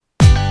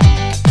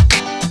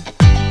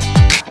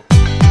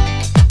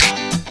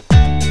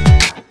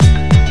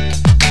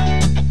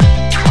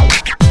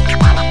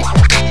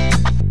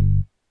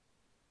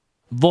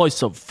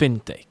Voice of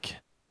Fintech.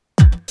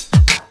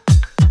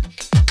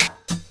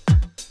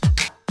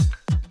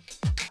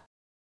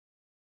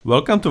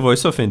 Welcome to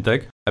Voice of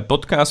Fintech, a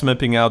podcast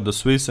mapping out the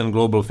Swiss and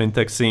global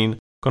fintech scene,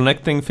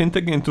 connecting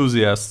fintech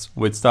enthusiasts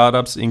with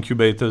startups,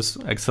 incubators,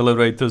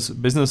 accelerators,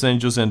 business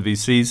angels and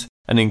VCs,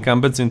 and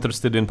incumbents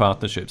interested in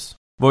partnerships.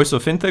 Voice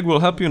of Fintech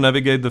will help you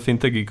navigate the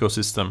fintech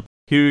ecosystem.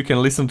 Here you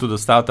can listen to the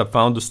startup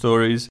founder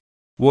stories,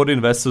 what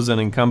investors and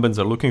incumbents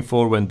are looking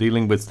for when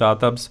dealing with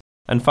startups,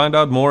 and find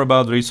out more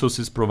about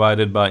resources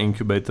provided by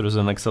incubators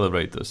and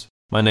accelerators.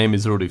 My name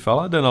is Rudy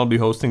Falad and I'll be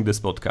hosting this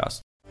podcast.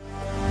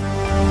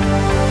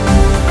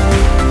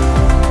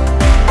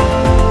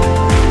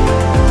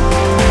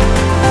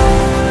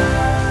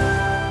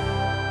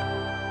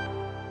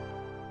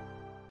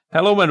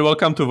 Hello and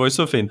welcome to Voice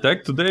of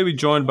Fintech. Today we're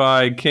joined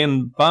by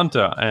Ken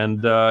Banta,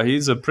 and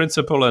he's a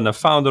principal and a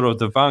founder of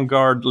the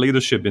Vanguard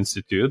Leadership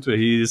Institute.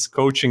 He's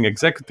coaching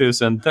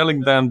executives and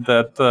telling them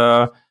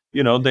that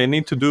they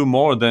need to do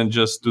more than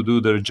just to do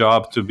their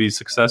job to be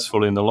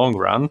successful in the long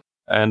run.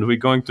 And we're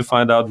going to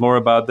find out more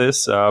about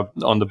this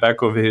on the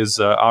back of his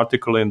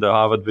article in the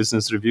Harvard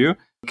Business Review.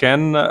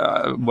 Ken,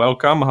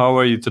 welcome. How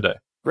are you today?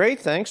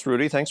 Great. Thanks,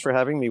 Rudy. Thanks for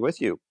having me with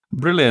you.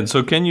 Brilliant.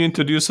 So can you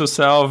introduce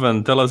yourself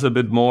and tell us a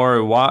bit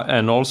more why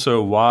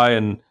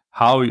and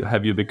how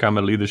have you become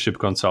a leadership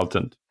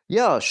consultant?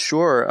 Yeah,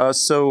 sure.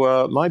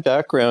 So my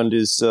background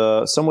is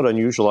somewhat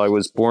unusual. I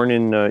was born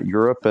in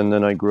Europe, and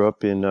then I grew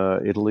up in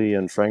Italy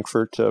and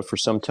Frankfurt for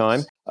some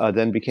time,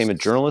 then became a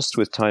journalist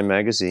with Time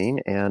Magazine.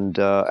 And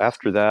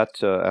after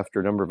that,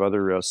 after a number of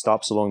other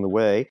stops along the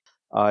way,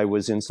 I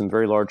was in some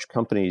very large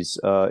companies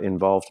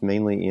involved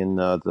mainly in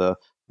the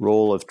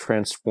role of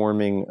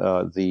transforming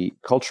the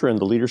culture and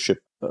the leadership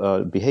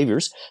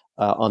behaviors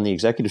on the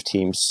executive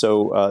team.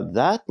 So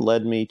that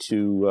led me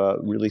to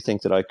really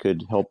think that I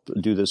could help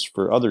do this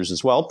for others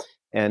as well.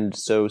 And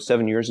so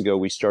 7 years ago,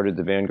 we started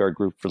the Vanguard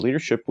Group for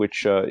Leadership,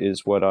 which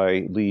is what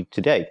I lead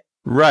today.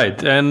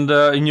 Right. And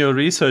in your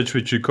research,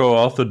 which you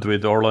co-authored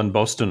with Orland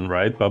Boston,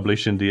 right,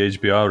 published in the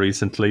HBR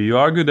recently, you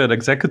argue that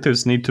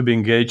executives need to be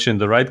engaged in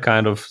the right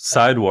kind of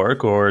side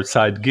work or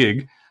side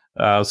gig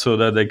so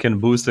that they can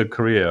boost their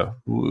career.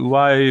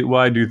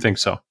 Why do you think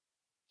so?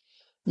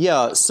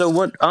 Yeah, so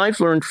what I've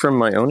learned from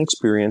my own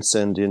experience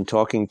and in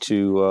talking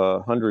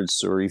to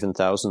hundreds or even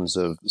thousands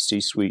of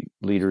C-suite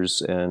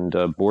leaders and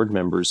board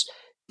members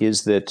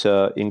is that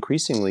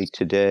increasingly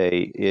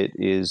today it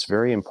is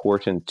very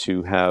important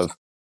to have,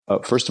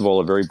 first of all,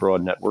 a very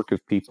broad network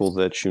of people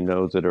that you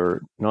know that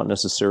are not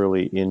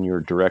necessarily in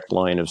your direct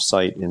line of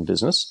sight in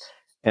business.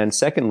 And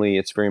secondly,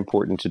 it's very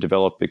important to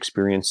develop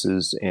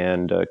experiences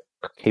and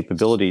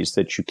capabilities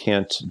that you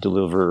can't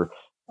deliver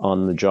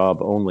on the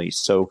job only.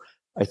 So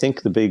I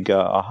think the big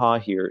aha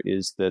here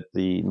is that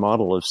the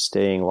model of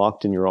staying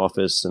locked in your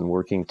office and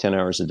working 10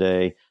 hours a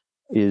day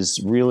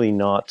is really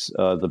not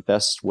the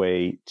best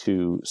way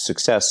to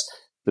success.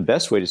 The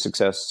best way to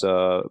success,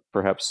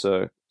 perhaps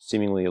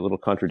seemingly a little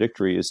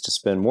contradictory, is to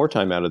spend more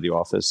time out of the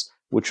office,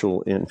 which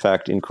will in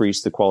fact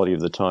increase the quality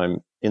of the time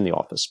in the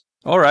office.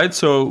 All right.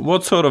 So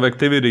what sort of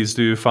activities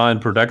do you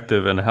find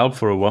productive and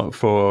helpful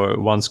for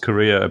one's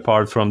career,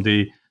 apart from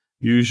the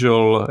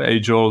usual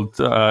age-old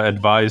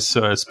advice,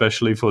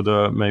 especially for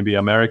the maybe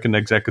American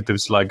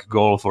executives like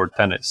golf or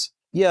tennis?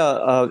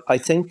 Yeah, I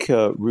think,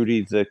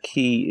 Rudy, the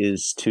key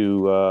is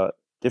to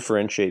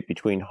differentiate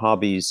between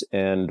hobbies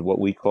and what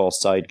we call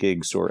side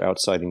gigs or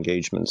outside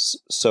engagements.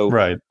 So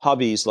right.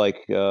 Hobbies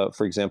like,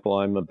 for example,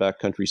 I'm a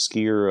backcountry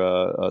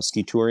skier, a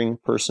ski touring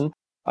person.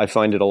 I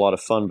find it a lot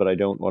of fun, but I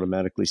don't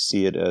automatically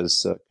see it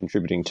as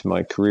contributing to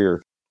my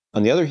career.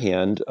 On the other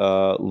hand,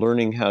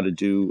 learning how to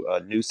do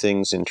new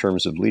things in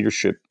terms of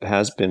leadership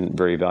has been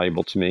very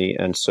valuable to me.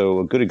 And so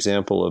a good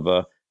example of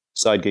a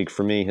side gig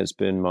for me has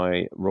been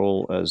my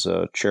role as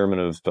a chairman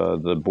of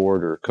the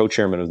board or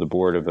co-chairman of the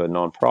board of a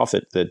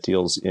nonprofit that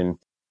deals in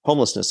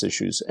homelessness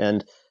issues.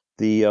 And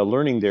the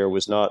learning there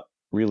was not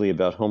really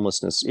about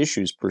homelessness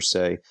issues per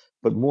se,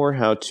 but more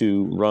how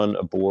to run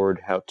a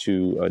board, how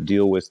to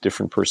deal with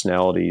different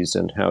personalities,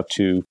 and how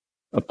to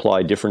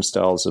apply different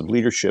styles of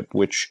leadership,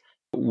 which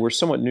were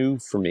somewhat new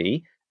for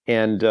me.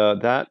 And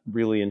that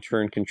really, in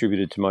turn,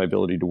 contributed to my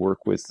ability to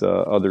work with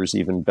others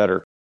even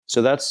better.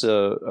 So that's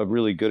a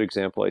really good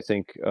example, I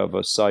think, of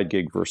a side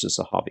gig versus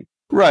a hobby.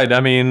 Right. I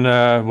mean,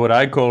 what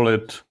I call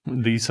it,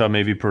 these are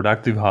maybe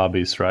productive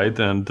hobbies, right?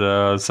 And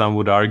some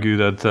would argue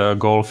that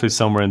golf is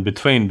somewhere in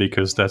between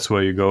because that's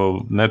where you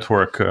go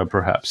network,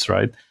 perhaps,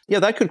 right? Yeah,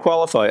 that could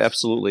qualify,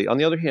 absolutely. On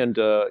the other hand,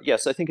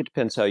 yes, I think it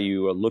depends how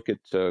you look at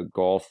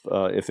golf.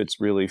 If it's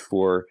really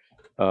for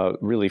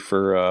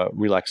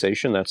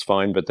relaxation, that's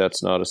fine, but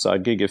that's not a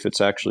side gig. If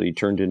it's actually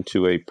turned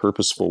into a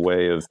purposeful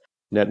way of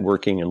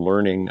networking and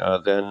learning,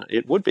 then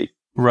it would be.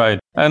 Right.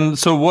 And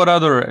so what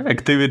other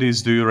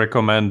activities do you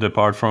recommend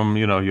apart from,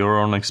 your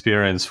own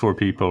experience for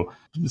people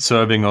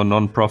serving on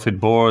nonprofit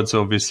boards,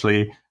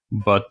 obviously,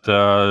 but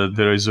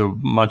there is a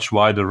much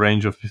wider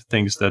range of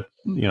things that,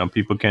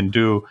 people can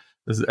do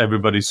is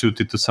everybody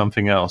suited to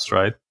something else,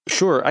 right?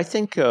 Sure. I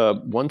think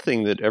one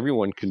thing that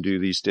everyone can do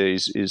these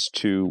days is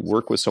to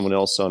work with someone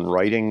else on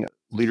writing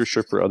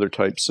leadership or other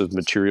types of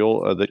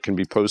material that can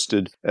be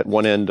posted at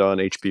one end on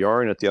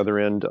HBR and at the other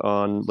end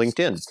on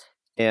LinkedIn.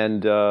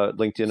 And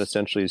LinkedIn,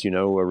 essentially, as you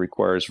know,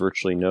 requires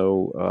virtually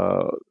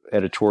no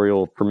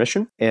editorial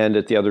permission. And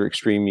at the other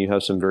extreme, you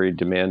have some very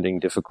demanding,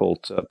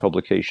 difficult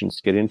publications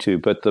to get into.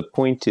 But the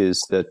point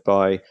is that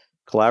by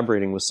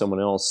collaborating with someone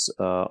else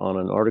on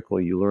an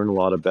article, you learn a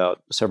lot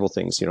about several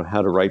things. You know,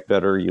 how to write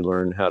better, you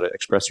learn how to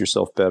express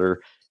yourself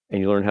better, and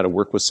you learn how to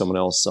work with someone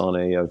else on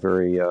a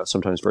very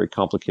sometimes very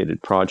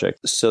complicated project.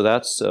 So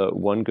that's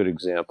one good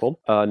example.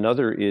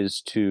 Another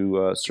is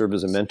to serve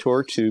as a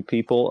mentor to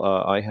people.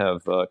 I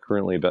have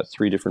currently about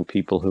 3 different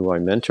people who I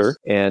mentor,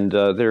 and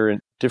they're in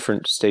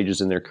different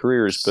stages in their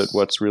careers. But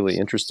what's really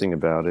interesting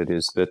about it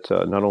is that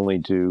not only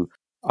do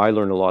I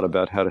learn a lot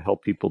about how to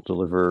help people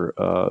deliver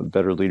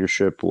better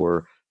leadership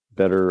or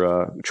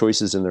better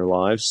choices in their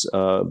lives,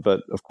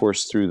 but of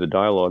course, through the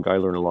dialogue, I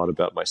learn a lot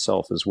about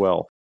myself as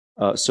well.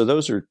 So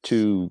those are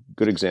 2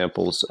 good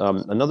examples.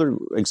 Another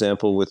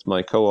example with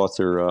my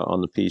co-author on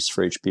the piece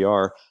for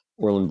HBR,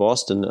 Orland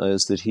Boston,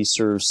 is that he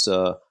serves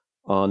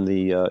on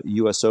the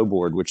USO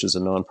board, which is a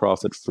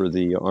nonprofit for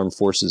the armed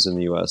forces in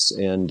the U.S.,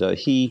 and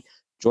he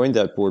joined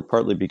that board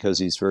partly because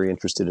he's very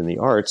interested in the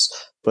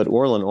arts, but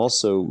Orland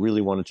also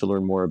really wanted to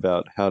learn more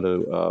about how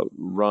to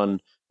run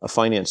a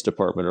finance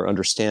department or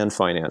understand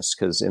finance,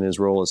 because in his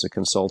role as a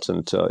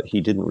consultant, he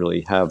didn't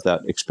really have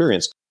that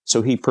experience.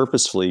 So he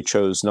purposefully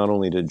chose not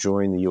only to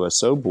join the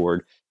USO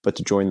board, but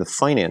to join the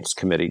finance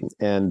committee.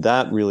 And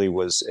that really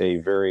was a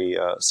very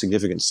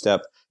significant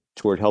step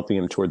toward helping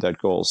him toward that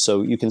goal.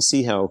 So you can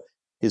see how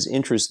his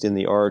interest in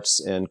the arts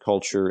and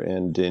culture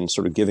and in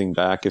sort of giving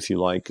back, if you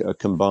like,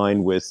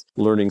 combined with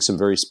learning some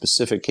very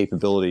specific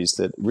capabilities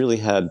that really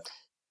had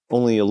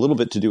only a little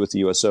bit to do with the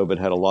USO, but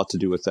had a lot to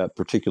do with that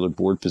particular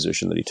board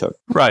position that he took.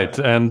 Right.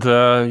 And,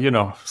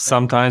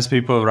 sometimes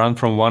people run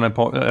from one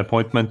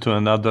appointment to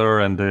another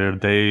and their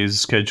day is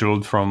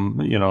scheduled from,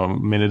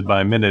 minute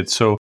by minute.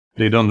 So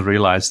they don't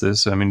realize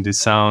this. I mean, this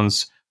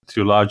sounds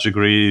to a large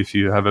degree, if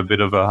you have a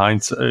bit of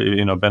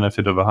a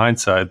benefit of a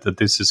hindsight, that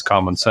this is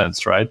common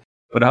sense, right?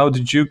 But how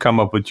did you come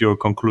up with your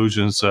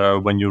conclusions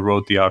when you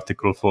wrote the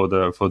article for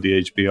the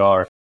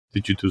HBR?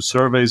 Did you do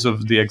surveys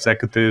of the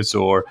executives,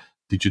 or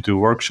did you do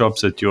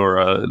workshops at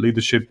your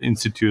leadership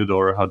institute,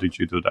 or how did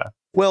you do that?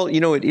 Well,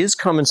 it is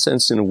common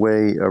sense in a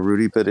way,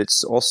 Rudy, but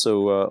it's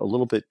also a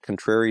little bit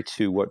contrary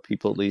to what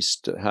people at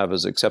least have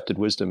as accepted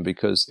wisdom,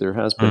 because there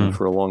has been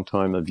for a long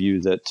time a view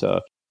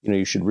that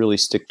you should really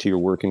stick to your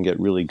work and get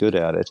really good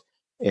at it,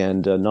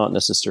 and not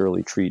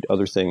necessarily treat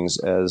other things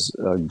as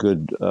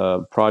good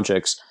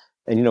projects.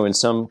 And, in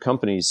some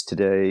companies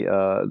today,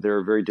 there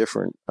are very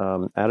different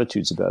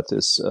attitudes about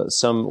this.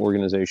 Some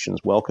organizations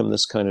welcome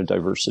this kind of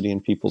diversity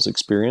in people's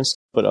experience,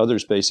 but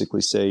others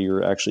basically say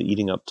you're actually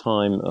eating up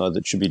time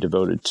that should be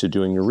devoted to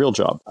doing your real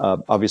job.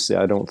 Obviously,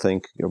 I don't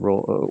think,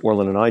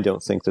 Orland and I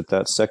don't think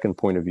that second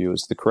point of view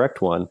is the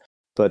correct one,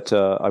 but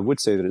I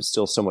would say that it's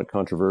still somewhat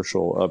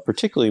controversial,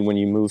 particularly when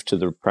you move to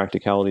the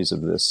practicalities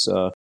of this.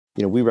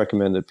 We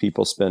recommend that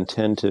people spend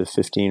 10 to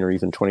 15 or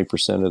even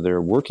 20% of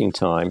their working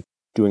time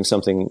doing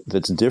something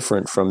that's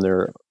different from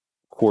their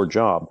core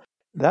job.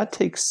 That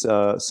takes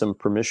some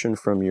permission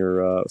from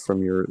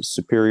your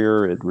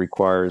superior. It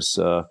requires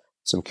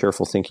some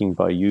careful thinking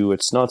by you.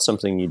 It's not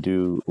something you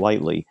do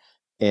lightly.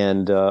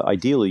 And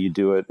ideally, you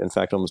do it, in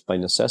fact, almost by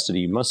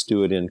necessity. You must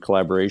do it in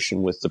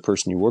collaboration with the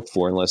person you work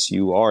for, unless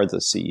you are the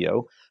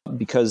CEO,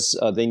 because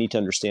they need to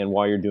understand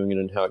why you're doing it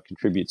and how it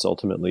contributes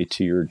ultimately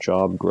to your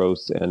job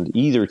growth and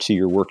either to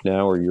your work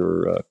now or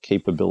your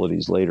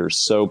capabilities later.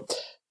 So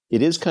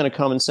it is kind of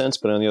common sense,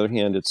 but on the other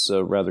hand, it's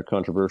rather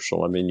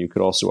controversial. I mean, you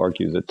could also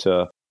argue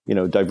that,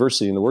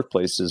 diversity in the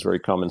workplace is very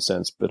common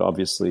sense, but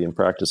obviously in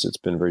practice, it's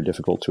been very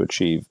difficult to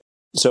achieve.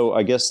 So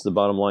I guess the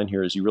bottom line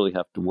here is you really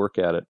have to work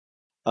at it.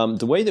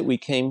 The way that we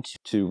came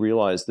to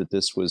realize that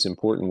this was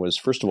important was,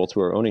 first of all,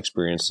 through our own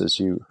experience. As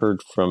you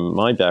heard from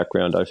my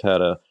background, I've had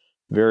a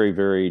very,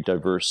 very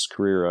diverse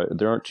career.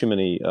 There aren't too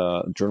many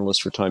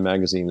journalists for Time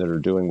Magazine that are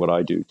doing what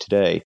I do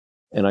today.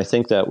 And I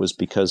think that was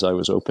because I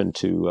was open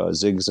to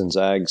zigs and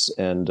zags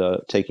and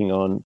taking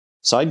on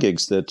side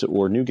gigs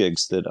or new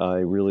gigs that I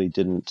really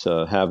didn't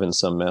have in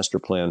some master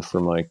plan for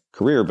my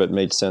career, but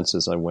made sense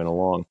as I went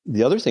along.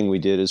 The other thing we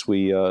did is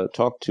we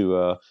talked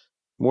to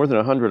more than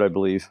 100, I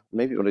believe,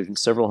 maybe even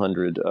several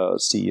hundred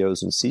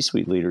CEOs and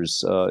C-suite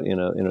leaders in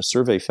a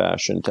survey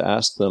fashion to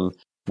ask them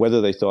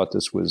whether they thought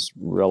this was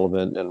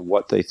relevant and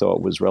what they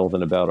thought was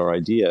relevant about our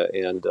idea.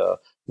 And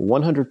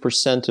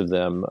 100% of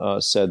them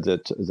said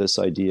that this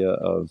idea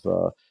of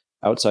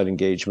outside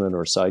engagement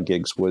or side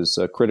gigs was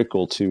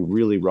critical to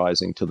really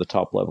rising to the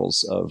top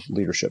levels of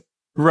leadership.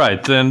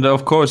 Right. And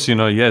of course,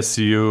 yes,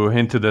 you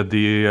hinted at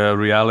the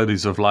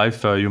realities of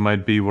life. You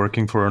might be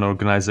working for an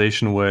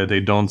organization where they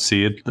don't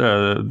see it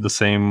the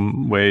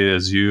same way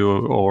as you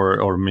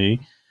or me.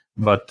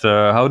 But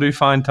how do you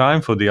find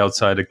time for the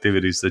outside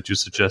activities that you're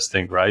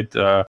suggesting, right?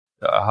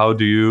 how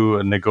do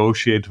you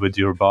negotiate with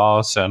your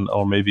boss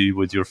or maybe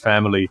with your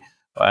family?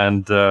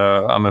 And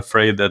I'm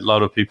afraid that a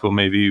lot of people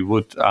maybe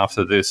would,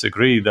 after this,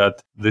 agree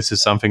that this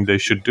is something they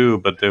should do,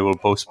 but they will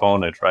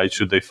postpone it, right?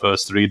 Should they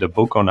first read a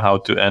book on how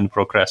to end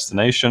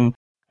procrastination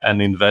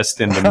and invest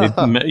in the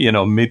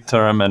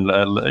midterm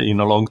and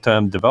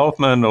long-term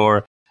development,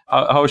 or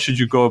how should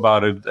you go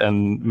about it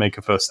and make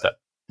a first step?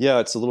 Yeah,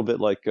 it's a little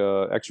bit like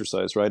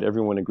exercise, right?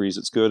 Everyone agrees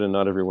it's good and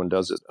not everyone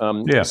does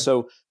it.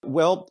 So,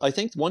 I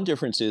think one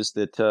difference is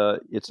that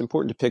it's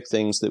important to pick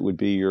things that would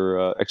be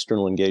your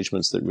external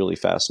engagements that really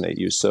fascinate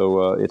you.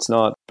 So it's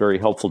not very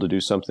helpful to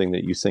do something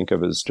that you think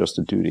of as just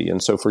a duty.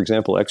 And so, for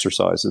example,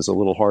 exercise is a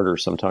little harder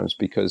sometimes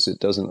because it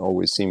doesn't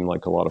always seem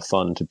like a lot of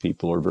fun to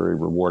people or very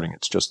rewarding.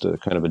 It's just a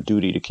kind of a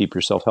duty to keep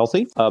yourself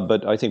healthy.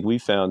 But I think we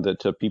found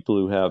that people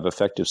who have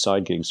effective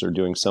side gigs are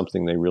doing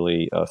something they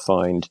really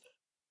find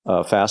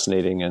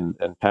fascinating and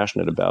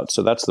passionate about.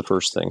 So that's the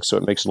first thing. So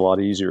it makes it a lot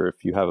easier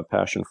if you have a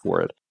passion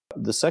for it.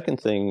 The second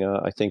thing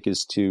I think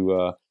is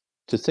to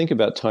think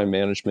about time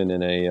management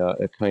in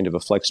a kind of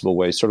a flexible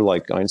way, sort of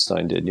like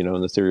Einstein did,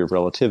 in the theory of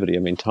relativity. I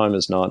mean, time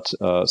is not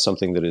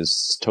something that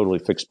is totally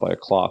fixed by a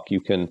clock.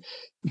 You can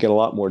get a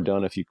lot more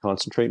done if you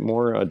concentrate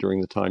more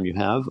during the time you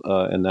have,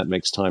 and that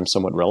makes time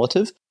somewhat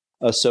relative.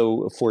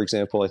 So, for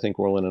example, I think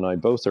Orlin and I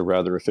both are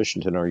rather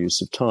efficient in our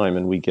use of time,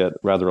 and we get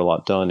rather a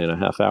lot done in a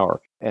half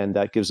hour. And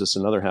that gives us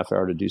another half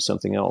hour to do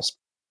something else.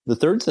 The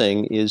third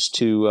thing is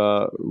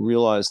to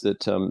realize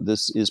that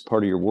this is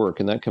part of your work,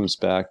 and that comes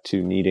back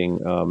to needing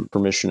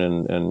permission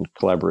and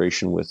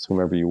collaboration with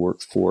whomever you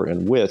work for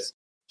and with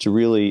to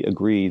really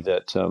agree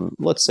that,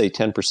 let's say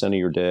 10% of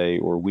your day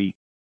or week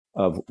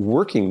of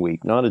working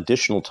week, not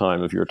additional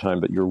time of your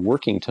time, but your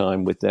working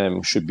time with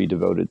them should be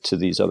devoted to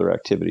these other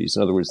activities.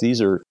 In other words,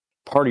 these are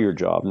part of your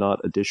job, not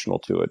additional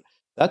to it.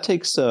 That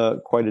takes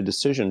quite a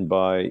decision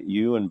by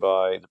you and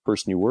by the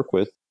person you work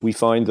with. We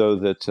find, though,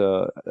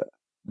 that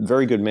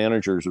very good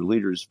managers or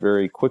leaders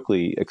very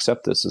quickly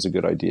accept this as a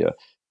good idea.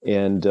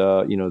 And,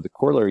 the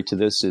corollary to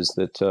this is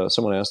that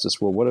someone asked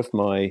us, well, what if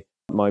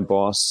my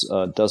boss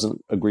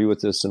doesn't agree with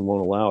this and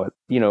won't allow it?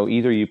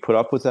 Either you put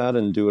up with that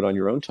and do it on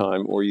your own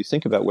time, or you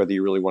think about whether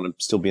you really want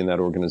to still be in that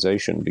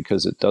organization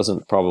because it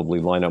doesn't probably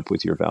line up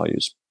with your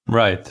values.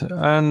 Right.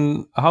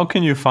 And how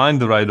can you find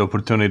the right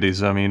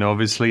opportunities? I mean,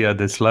 obviously at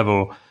this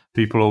level,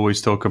 people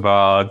always talk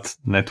about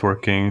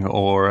networking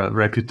or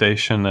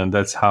reputation, and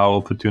that's how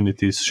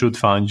opportunities should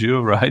find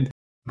you, right?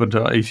 But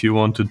if you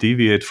want to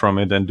deviate from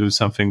it and do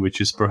something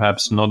which is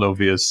perhaps not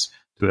obvious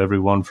to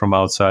everyone from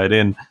outside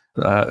in,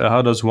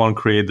 how does one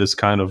create this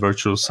kind of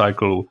virtual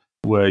cycle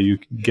where you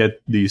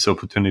get these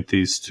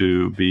opportunities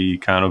to be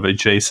kind of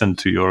adjacent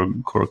to your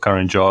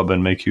current job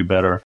and make you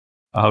better?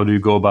 How do you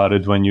go about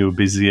it when you're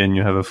busy and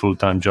you have a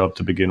full-time job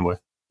to begin with?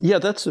 Yeah,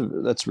 that's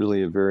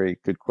really a very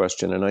good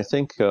question. And I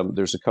think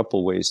there's a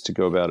couple ways to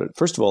go about it.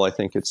 First of all, I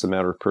think it's a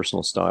matter of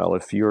personal style.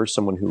 If you're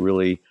someone who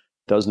really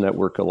does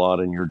network a lot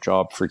and your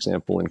job, for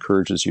example,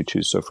 encourages you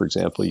to. So, for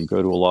example, you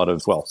go to a lot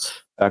of,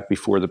 back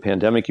before the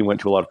pandemic, you went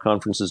to a lot of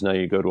conferences. Now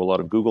you go to a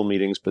lot of Google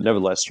meetings, but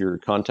nevertheless, you're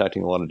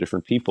contacting a lot of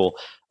different people.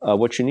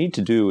 What you need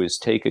to do is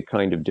take a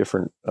kind of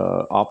different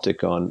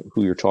optic on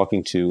who you're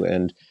talking to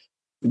and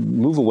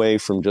move away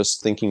from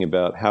just thinking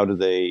about how do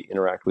they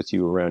interact with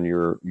you around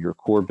your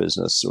core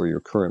business or your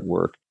current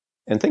work,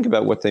 and think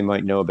about what they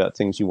might know about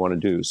things you want to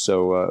do.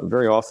 So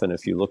very often,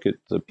 if you look at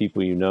the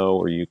people you know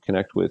or you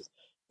connect with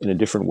in a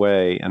different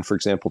way, and for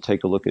example,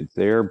 take a look at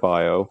their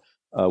bio,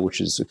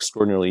 which is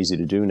extraordinarily easy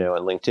to do now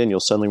on LinkedIn,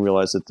 you'll suddenly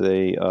realize that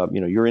they,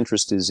 your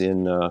interest is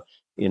in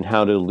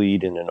how to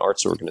lead in an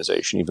arts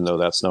organization, even though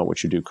that's not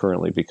what you do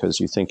currently, because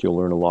you think you'll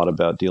learn a lot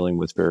about dealing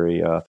with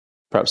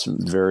perhaps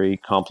very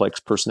complex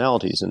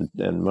personalities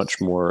and much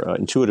more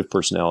intuitive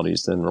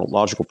personalities than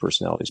logical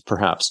personalities,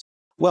 perhaps.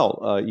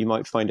 Well, you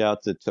might find out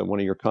that one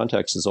of your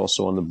contacts is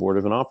also on the board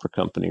of an opera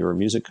company or a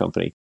music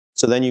company.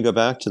 So then you go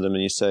back to them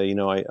and you say,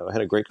 I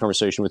had a great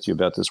conversation with you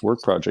about this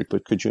work project,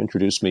 but could you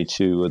introduce me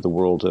to the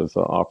world of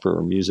opera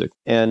or music?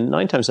 And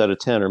 9 times out of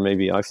 10, or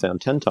maybe I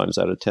found 10 times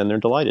out of 10, they're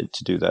delighted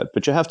to do that.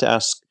 But you have to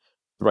ask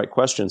the right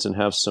questions and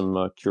have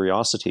some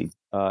curiosity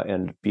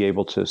and be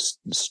able to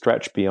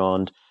stretch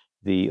beyond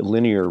the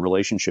linear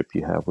relationship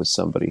you have with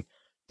somebody.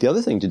 The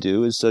other thing to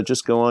do is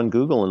just go on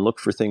Google and look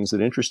for things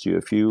that interest you.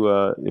 If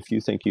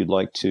you think you'd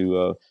like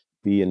to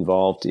be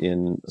involved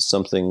in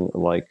something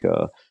like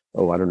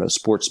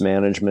sports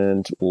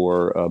management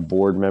or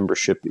board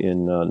membership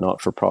in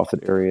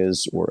not-for-profit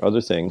areas or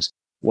other things,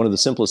 one of the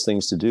simplest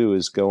things to do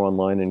is go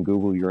online and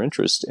Google your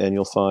interest, and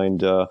you'll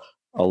find a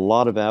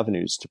lot of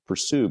avenues to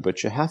pursue.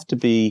 But you have to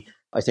be,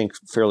 I think,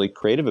 fairly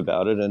creative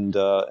about it, and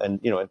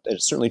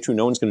it's certainly true.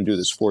 No one's going to do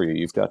this for you.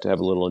 You've got to have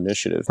a little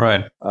initiative,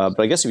 right? But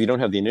I guess if you don't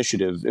have the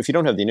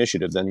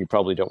initiative, then you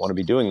probably don't want to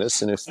be doing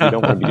this. And if you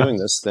don't want to be doing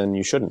this, then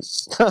you shouldn't.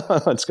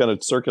 It's kind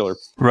of circular.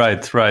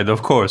 Right.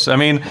 Of course. I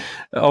mean,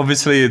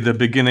 obviously, at the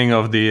beginning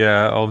of the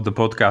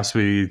podcast,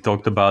 we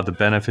talked about the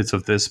benefits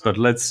of this, but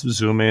let's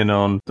zoom in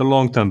on the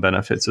long-term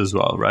benefits as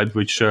well, right?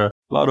 Which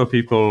a lot of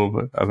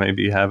people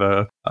maybe have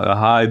a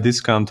high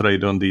discount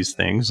rate on these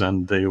things,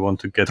 and they want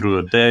to get through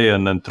a day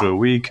and then through a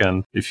week.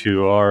 And if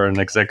you are an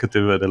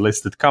executive at a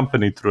listed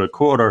company, through a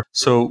quarter.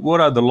 So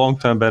what are the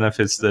long-term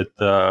benefits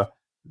that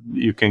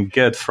you can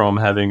get from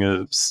having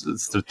a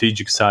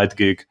strategic side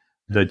gig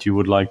that you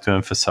would like to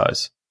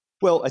emphasize?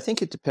 Well, I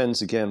think it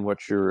depends, again,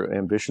 what your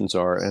ambitions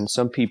are. And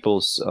some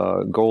people's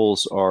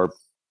goals are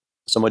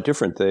somewhat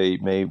different. They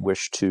may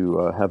wish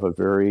to have a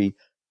very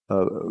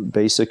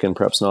basic and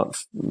perhaps not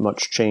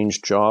much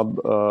changed job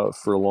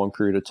for a long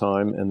period of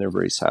time, and they're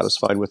very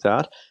satisfied with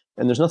that.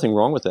 And there's nothing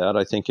wrong with that.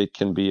 I think it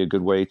can be a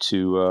good way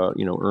to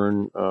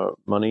earn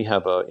money,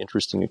 have an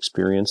interesting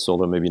experience,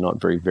 although maybe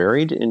not very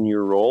varied in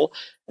your role,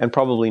 and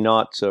probably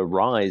not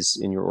rise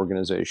in your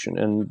organization.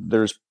 And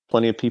there's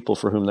plenty of people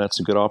for whom that's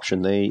a good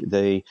option.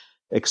 They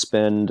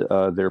expend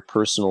their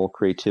personal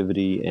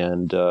creativity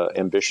and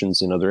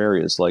ambitions in other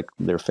areas, like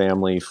their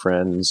family,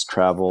 friends,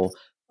 travel,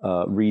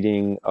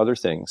 reading, other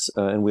things.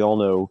 And we all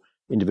know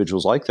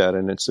individuals like that,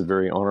 and it's a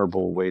very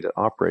honorable way to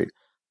operate.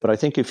 But I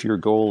think if your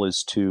goal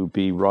is to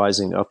be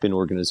rising up in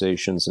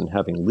organizations and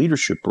having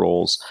leadership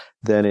roles,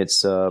 then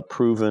it's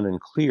proven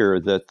and clear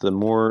that the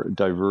more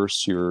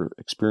diverse your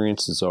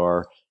experiences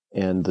are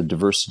and the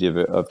diversity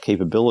of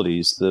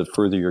capabilities, the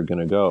further you're going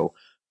to go.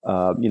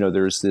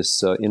 There's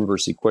this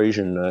inverse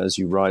equation as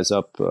you rise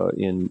up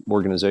in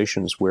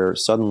organizations where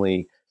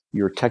suddenly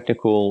your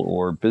technical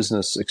or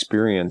business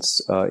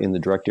experience in the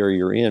direct area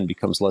you're in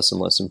becomes less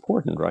and less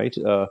important, right?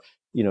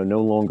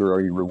 No longer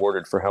are you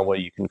rewarded for how well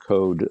you can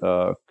code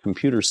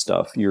computer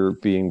stuff. You're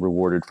being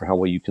rewarded for how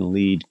well you can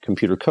lead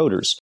computer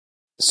coders.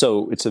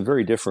 So it's a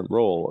very different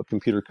role. A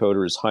computer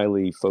coder is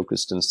highly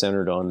focused and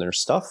centered on their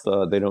stuff.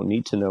 They don't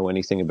need to know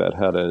anything about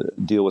how to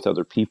deal with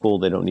other people.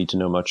 They don't need to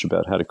know much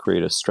about how to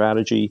create a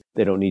strategy.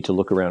 They don't need to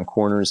look around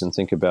corners and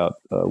think about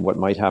what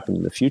might happen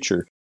in the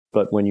future.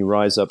 But when you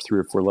rise up 3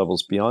 or 4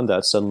 levels beyond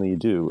that, suddenly you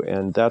do.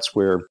 And that's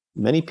where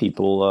many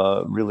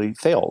people really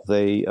fail.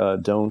 They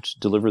don't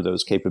deliver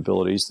those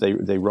capabilities.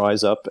 They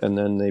rise up and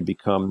then they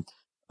become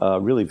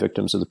really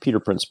victims of the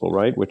Peter Principle,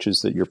 right? Which is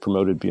that you're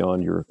promoted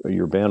beyond your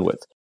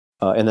bandwidth.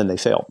 And then they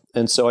fail.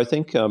 And so I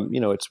think,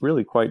 it's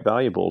really quite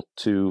valuable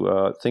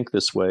to think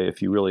this way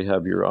if you really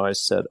have your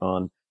eyes set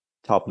on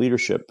top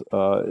leadership.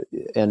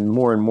 And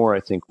more,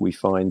 I think we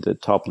find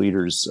that top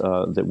leaders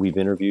that we've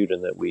interviewed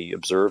and that we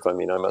observe, I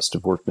mean, I must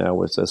have worked now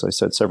with, as I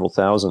said, several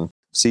thousand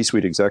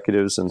C-suite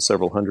executives and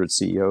several hundred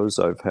CEOs.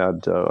 I've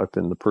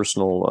been the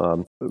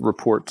personal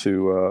report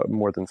to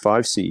more than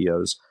 5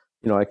 CEOs.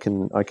 I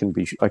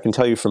can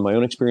tell you from my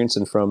own experience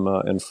and from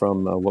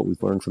what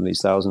we've learned from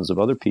these thousands of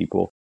other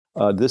people.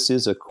 This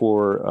is a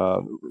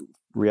core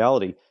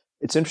reality.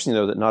 It's interesting,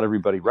 though, that not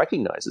everybody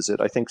recognizes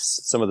it. I think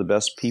some of the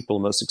best people,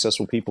 most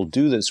successful people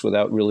do this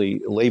without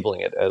really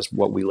labeling it as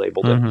what we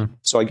labeled it.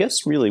 So I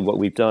guess really what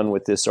we've done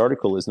with this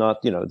article is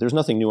not, there's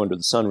nothing new under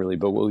the sun really,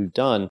 but what we've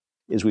done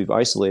is we've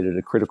isolated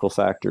a critical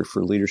factor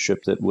for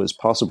leadership that was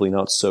possibly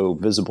not so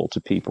visible to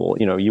people.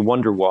 You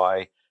wonder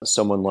why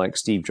someone like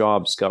Steve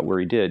Jobs got where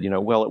he did.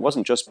 Well, it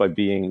wasn't just by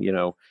being,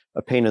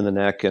 a pain in the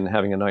neck and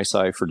having a nice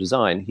eye for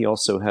design. He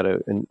also had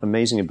an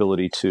amazing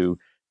ability to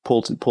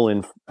pull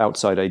in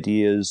outside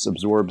ideas,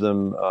 absorb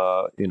them,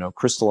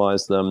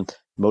 crystallize them,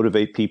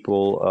 motivate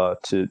people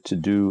to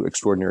do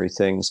extraordinary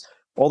things.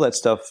 All that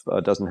stuff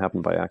doesn't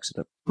happen by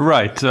accident.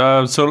 Right.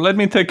 So let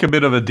me take a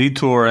bit of a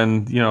detour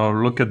and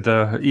look at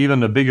even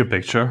the bigger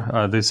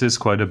picture. This is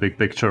quite a big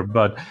picture,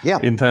 but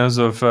in terms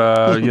of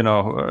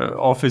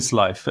office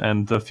life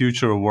and the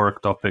future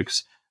work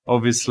topics,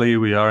 obviously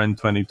we are in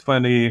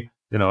 2020.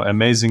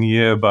 Amazing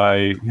year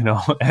by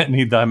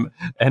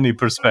any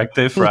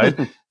perspective, right?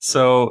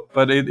 So,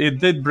 but it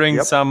did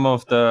bring some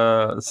of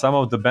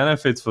the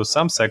benefits for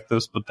some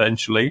sectors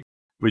potentially,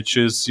 which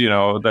is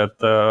that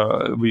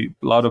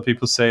a lot of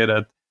people say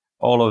that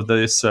all of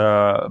this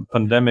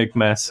pandemic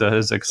mess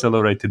has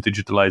accelerated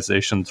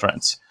digitalization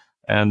trends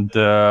and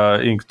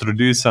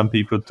introduced some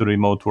people to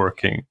remote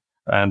working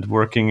and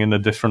working in a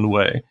different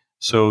way.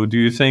 So, do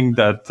you think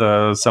that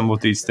some of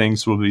these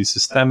things will be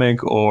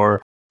systemic,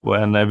 or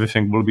when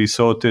everything will be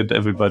sorted,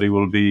 everybody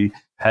will be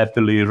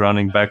happily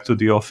running back to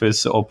the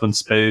office, open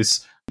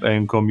space,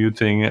 and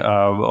commuting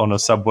on a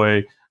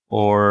subway,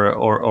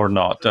 or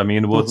not? I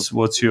mean,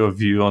 what's your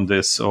view on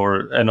this,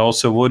 and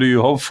also what do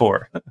you hope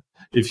for,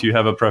 if you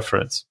have a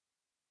preference?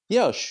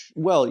 Yeah,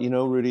 well,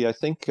 Rudy, I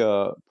think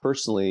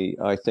personally,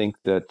 I think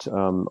that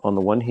on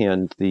the one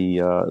hand,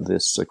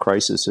 this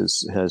crisis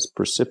has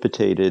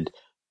precipitated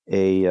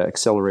a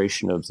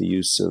acceleration of the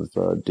use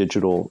of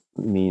digital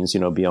means,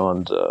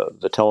 beyond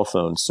the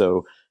telephone.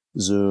 So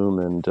Zoom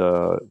and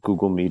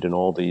Google Meet and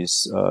all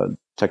these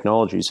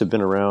technologies have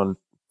been around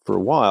for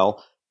a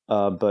while,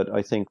 but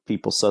I think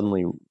people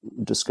suddenly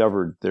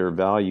discovered their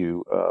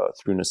value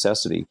through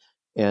necessity.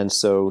 And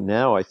so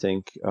now I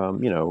think,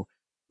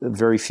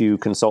 very few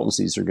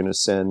consultancies are going to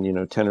send,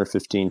 10 or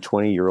 15,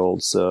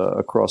 20-year-olds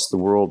across the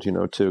world,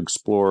 to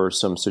explore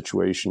some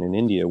situation in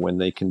India when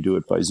they can do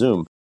it by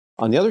Zoom.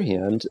 On the other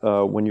hand,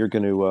 when you're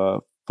going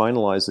to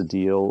finalize a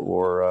deal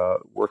or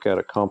work out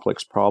a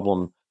complex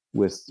problem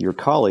with your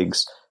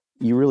colleagues,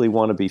 you really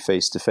want to be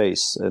face to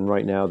face. And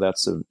right now,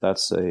 that's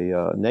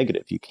a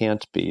negative. You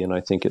can't be, and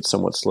I think it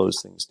somewhat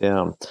slows things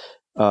down.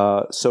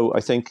 So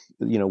I think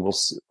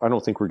I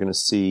don't think we're going to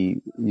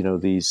see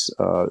these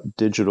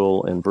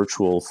digital and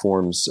virtual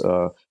forms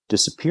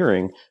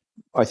disappearing.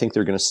 I think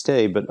they're going to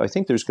stay, but I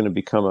think there's going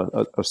to become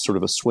a sort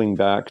of a swing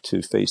back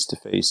to face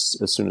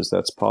as soon as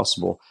that's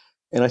possible.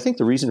 And I think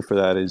the reason for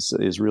that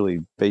is really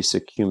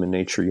basic human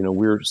nature.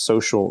 We're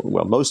social.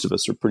 Well, most of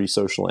us are pretty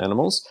social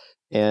animals,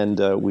 and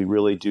we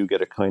really do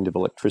get a kind of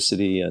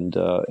electricity and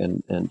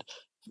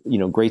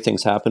great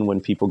things happen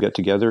when people get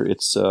together.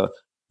 It's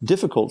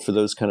difficult for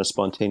those kind of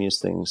spontaneous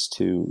things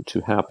to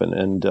happen.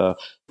 And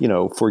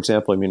for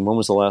example, when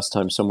was the last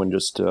time someone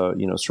just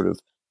sort of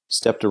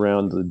stepped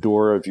around the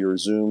door of your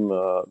Zoom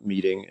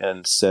meeting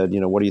and said,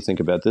 what do you think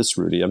about this,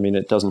 Rudy?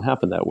 It doesn't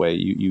happen that way.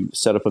 You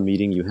set up a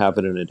meeting, you have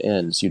it, and it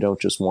ends. You don't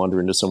just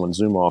wander into someone's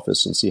Zoom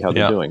office and see how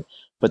they're doing.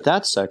 But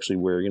that's actually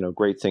where,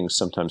 great things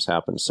sometimes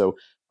happen. So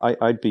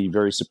I'd be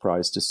very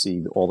surprised to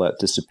see all that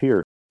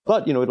disappear.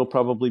 But, it'll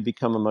probably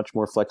become a much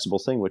more flexible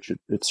thing, which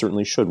it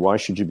certainly should. Why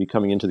should you be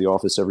coming into the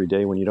office every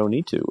day when you don't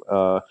need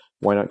to?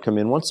 Why not come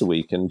in once a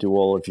week and do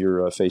all of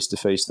your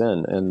face-to-face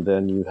then? And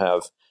then you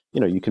have,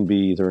 you can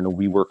be either in a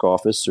WeWork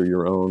office or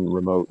your own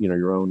remote,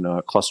 your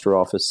own cluster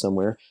office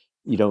somewhere.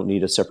 You don't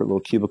need a separate little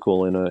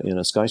cubicle in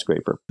a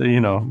skyscraper.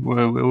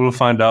 We'll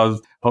find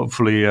out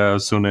hopefully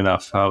soon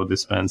enough how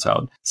this pans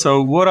out.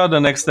 So what are the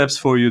next steps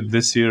for you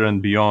this year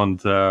and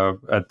beyond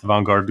at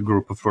Vanguard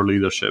Group for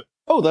Leadership?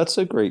 Oh, that's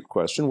a great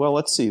question. Well,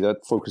 let's see.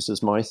 That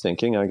focuses my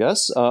thinking, I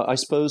guess. I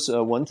suppose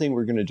one thing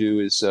we're going to do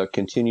is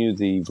continue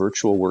the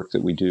virtual work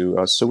that we do.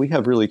 So we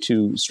have really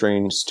two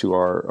strains to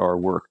our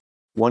work.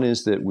 One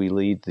is that we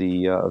lead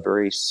the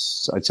very,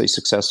 I'd say,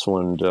 successful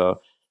and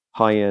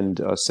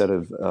high-end set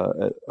of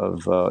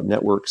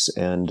networks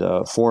and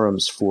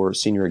forums for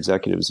senior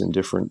executives in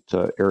different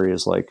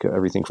areas, like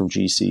everything from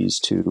GCs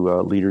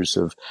to leaders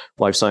of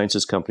life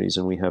sciences companies.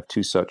 And we have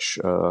two such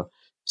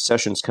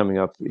sessions coming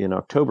up in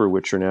October,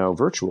 which are now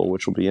virtual,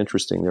 which will be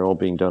interesting. They're all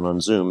being done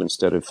on Zoom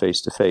instead of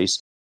face-to-face.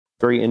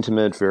 Very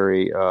intimate,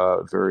 very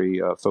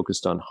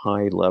focused on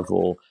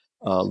high-level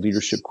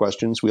leadership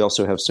questions. We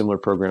also have similar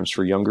programs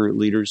for younger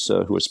leaders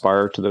who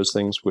aspire to those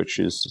things, which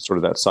is sort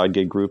of that side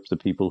gig group, the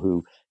people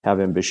who have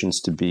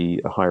ambitions to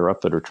be higher up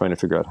but are trying to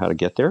figure out how to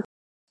get there.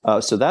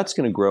 So that's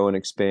going to grow and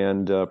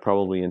expand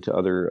probably into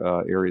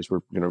other areas. We're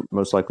going to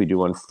most likely do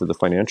one for the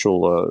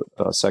financial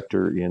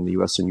sector in the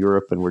U.S. and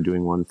Europe, and we're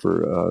doing one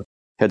for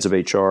heads of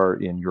HR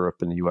in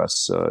Europe and the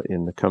U.S.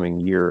 In the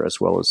coming year,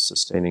 as well as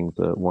sustaining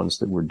the ones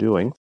that we're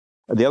doing.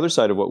 The other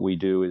side of what we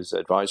do is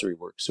advisory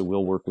work. So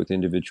we'll work with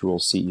individual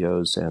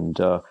CEOs and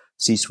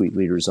C-suite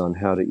leaders on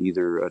how to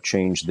either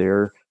change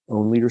their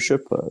own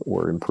leadership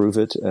or improve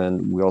it.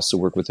 And we also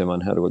work with them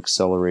on how to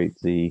accelerate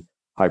the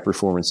high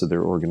performance of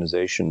their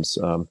organizations,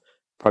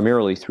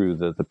 primarily through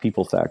the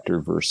people factor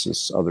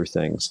versus other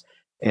things.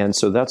 And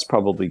so that's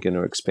probably going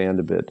to expand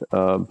a bit.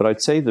 But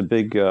I'd say the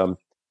big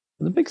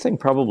thing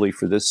probably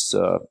for this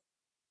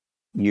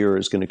year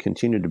is going to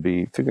continue to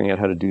be figuring out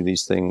how to do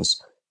these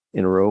things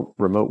in a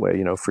remote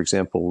way. For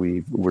example,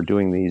 we're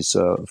doing these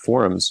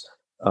forums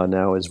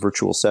now as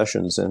virtual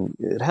sessions, and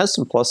it has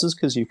some pluses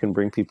because you can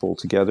bring people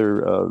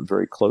together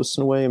very close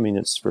in a way.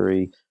 It's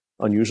very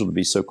unusual to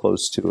be so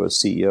close to a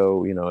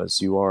CEO,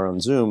 as you are on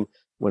Zoom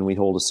when we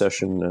hold a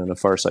session and a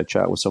fireside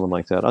chat with someone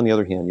like that. On the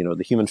other hand,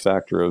 the human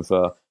factor of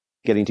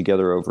getting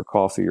together over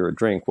coffee or a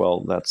drink,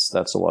 well, that's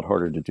a lot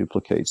harder to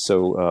duplicate.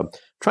 So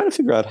trying to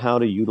figure out how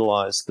to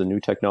utilize the new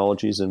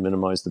technologies and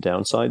minimize the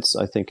downsides,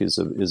 I think is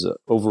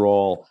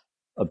overall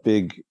a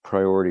big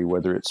priority,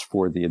 whether it's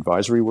for the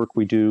advisory work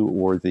we do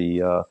or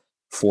the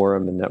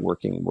forum and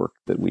networking work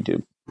that we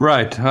do.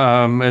 Right,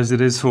 as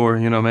it is for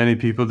many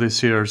people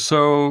this year.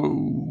 So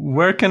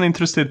where can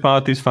interested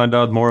parties find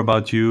out more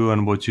about you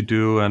and what you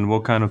do, and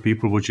what kind of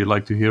people would you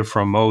like to hear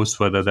from most,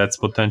 whether that's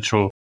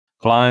potential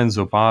clients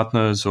or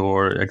partners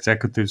or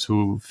executives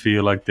who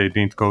feel like they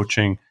need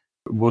coaching?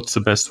 What's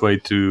the best way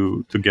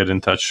to get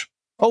in touch?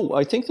 Oh,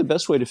 I think the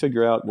best way to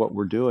figure out what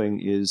we're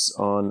doing is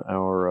on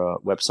our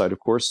website,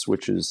 of course,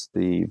 which is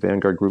the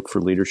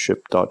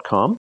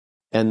VanguardGroupForLeadership.com.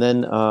 And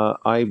then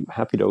I'm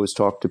happy to always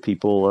talk to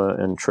people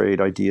and trade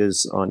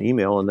ideas on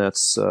email, and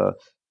that's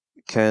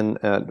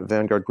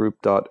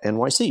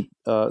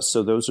ken@vanguardgroup.nyc.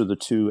 So those are the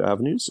two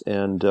avenues,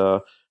 and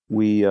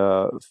we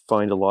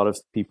find a lot of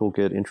people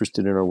get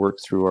interested in our work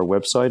through our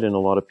website, and a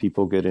lot of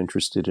people get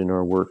interested in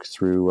our work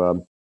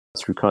through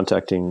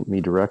contacting me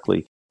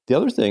directly. The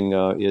other thing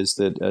is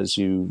that, as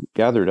you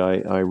gathered,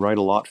 I write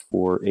a lot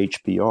for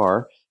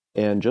HBR,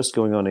 and just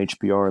going on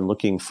HBR and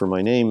looking for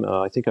my name,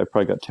 I think I've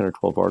probably got 10 or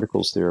 12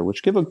 articles there,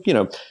 which give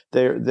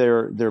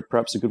they're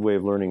perhaps a good way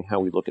of learning how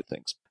we look at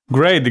things.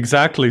 Great,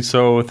 exactly.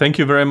 So thank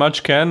you very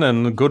much, Ken,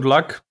 and good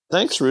luck.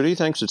 Thanks, Rudy.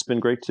 Thanks. It's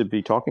been great to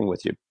be talking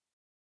with you.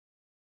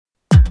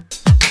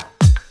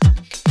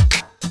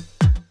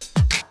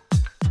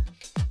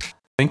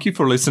 Thank you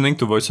for listening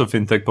to Voice of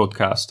Fintech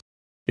podcast.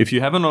 If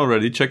you haven't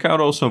already, check out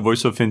also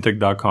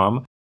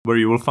voiceoffintech.com, where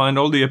you will find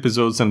all the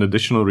episodes and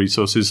additional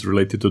resources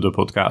related to the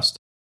podcast.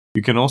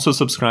 You can also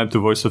subscribe to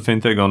Voice of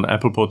Fintech on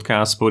Apple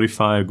Podcasts,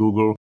 Spotify,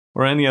 Google,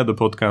 or any other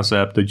podcast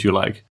app that you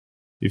like.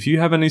 If you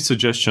have any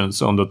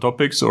suggestions on the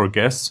topics or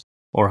guests,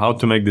 or how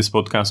to make this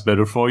podcast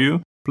better for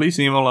you, please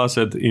email us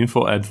at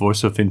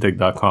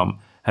info@voiceoffintech.com.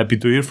 Happy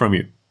to hear from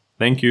you.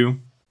 Thank you.